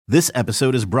This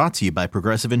episode is brought to you by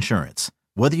Progressive Insurance.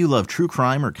 Whether you love true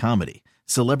crime or comedy,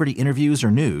 celebrity interviews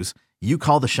or news, you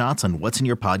call the shots on what's in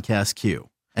your podcast queue.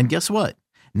 And guess what?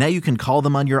 Now you can call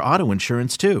them on your auto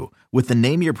insurance too with the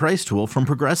Name Your Price tool from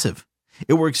Progressive.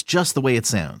 It works just the way it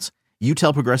sounds. You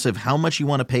tell Progressive how much you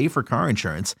want to pay for car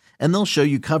insurance, and they'll show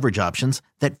you coverage options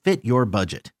that fit your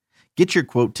budget. Get your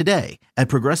quote today at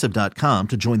Progressive.com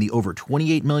to join the over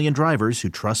 28 million drivers who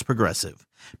trust Progressive.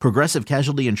 Progressive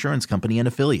Casualty Insurance Company and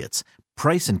Affiliates.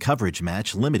 Price and coverage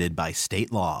match limited by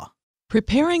state law.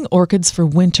 Preparing orchids for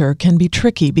winter can be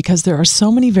tricky because there are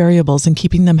so many variables in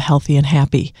keeping them healthy and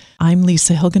happy. I'm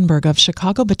Lisa Hilgenberg of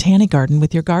Chicago Botanic Garden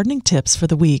with your gardening tips for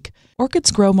the week.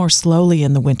 Orchids grow more slowly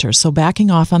in the winter, so backing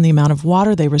off on the amount of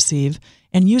water they receive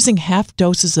and using half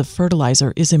doses of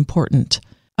fertilizer is important.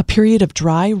 A period of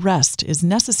dry rest is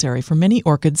necessary for many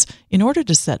orchids in order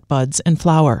to set buds and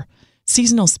flower.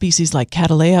 Seasonal species like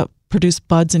Cattleya produce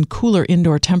buds in cooler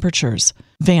indoor temperatures.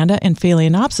 Vanda and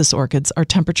Phalaenopsis orchids are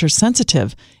temperature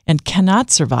sensitive and cannot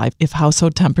survive if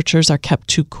household temperatures are kept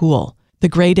too cool. The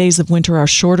gray days of winter are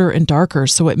shorter and darker,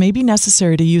 so it may be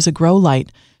necessary to use a grow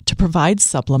light to provide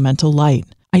supplemental light.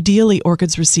 Ideally,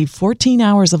 orchids receive 14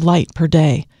 hours of light per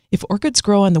day. If orchids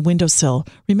grow on the windowsill,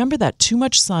 remember that too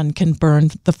much sun can burn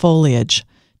the foliage.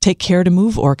 Take care to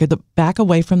move orchid back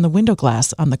away from the window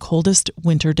glass on the coldest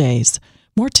winter days.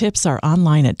 More tips are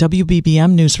online at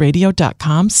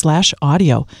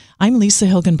wbbmnewsradio.com/audio. I'm Lisa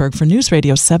Hilgenberg for News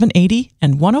Radio 780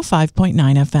 and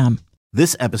 105.9 FM.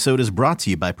 This episode is brought to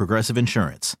you by Progressive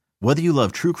Insurance. Whether you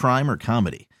love true crime or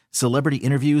comedy, celebrity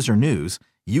interviews or news,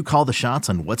 you call the shots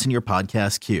on what's in your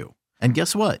podcast queue. And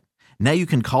guess what? Now you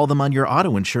can call them on your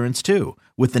auto insurance too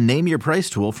with the Name Your Price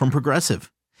tool from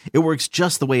Progressive. It works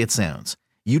just the way it sounds.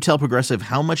 You tell Progressive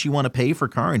how much you want to pay for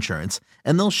car insurance,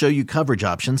 and they'll show you coverage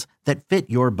options that fit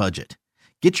your budget.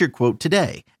 Get your quote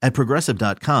today at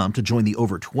Progressive.com to join the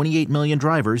over 28 million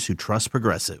drivers who trust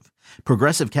Progressive.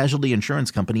 Progressive Casualty Insurance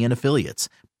Company and Affiliates.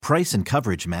 Price and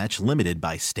coverage match limited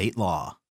by state law.